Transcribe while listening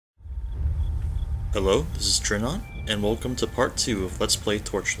Hello, this is Trynant, and welcome to part 2 of Let's Play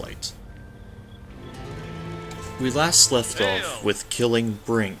Torchlight. We last left off with killing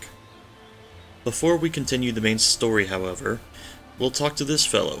Brink. Before we continue the main story, however, we'll talk to this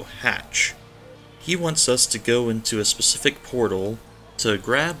fellow, Hatch. He wants us to go into a specific portal to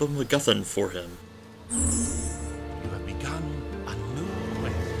grab a MacGuffin for him. You have begun a new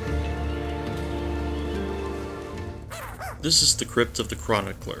quest. This is the Crypt of the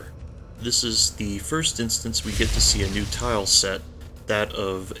Chronicler. This is the first instance we get to see a new tile set, that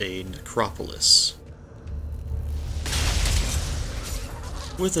of a necropolis.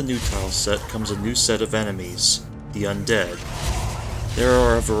 With a new tile set comes a new set of enemies, the undead. There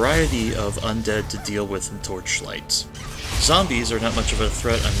are a variety of undead to deal with in Torchlight. Zombies are not much of a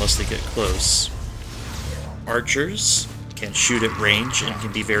threat unless they get close. Archers can shoot at range and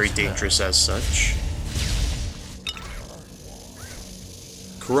can be very dangerous as such.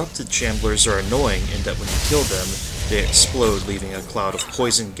 Corrupted Chamblers are annoying in that when you kill them, they explode, leaving a cloud of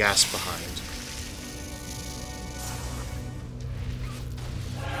poison gas behind.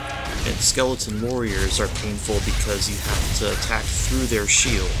 And Skeleton Warriors are painful because you have to attack through their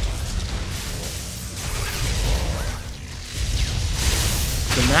shield.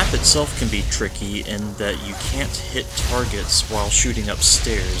 The map itself can be tricky in that you can't hit targets while shooting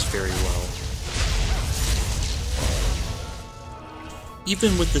upstairs very well.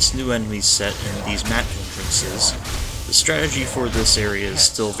 Even with this new enemy set and these map entrances, the strategy for this area is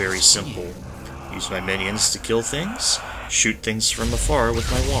still very simple. Use my minions to kill things, shoot things from afar with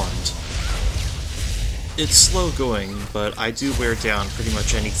my wand. It's slow going, but I do wear down pretty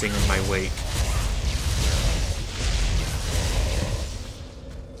much anything in my wake.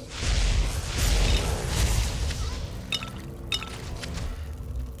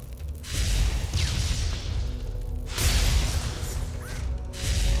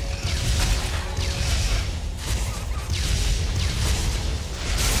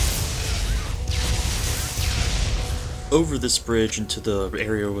 Over this bridge into the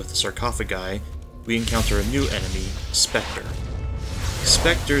area with the sarcophagi, we encounter a new enemy, Spectre.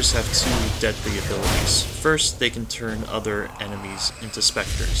 Spectres have two deadly abilities. First, they can turn other enemies into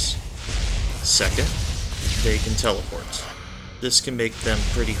specters. Second, they can teleport. This can make them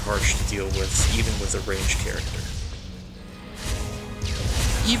pretty harsh to deal with, even with a ranged character.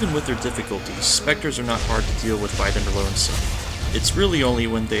 Even with their difficulties, specters are not hard to deal with by them lonesome. It's really only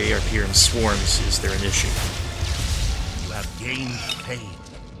when they appear in swarms is there an issue. Gain fame.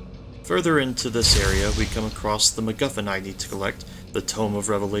 Further into this area, we come across the MacGuffin I need to collect, the Tome of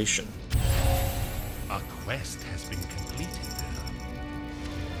Revelation. A quest has been completed.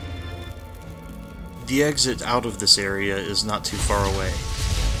 The exit out of this area is not too far away.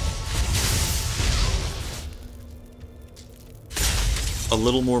 A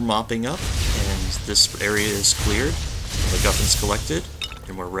little more mopping up, and this area is cleared, MacGuffin's collected,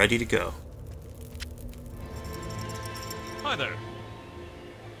 and we're ready to go. Hi there.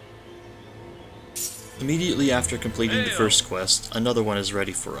 Immediately after completing the first quest, another one is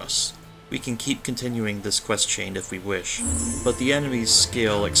ready for us. We can keep continuing this quest chain if we wish, but the enemies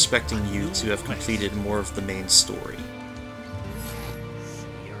scale expecting you to have completed more of the main story. See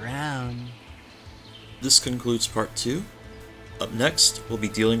you around. This concludes part 2. Up next, we'll be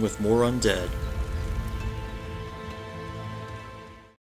dealing with more undead.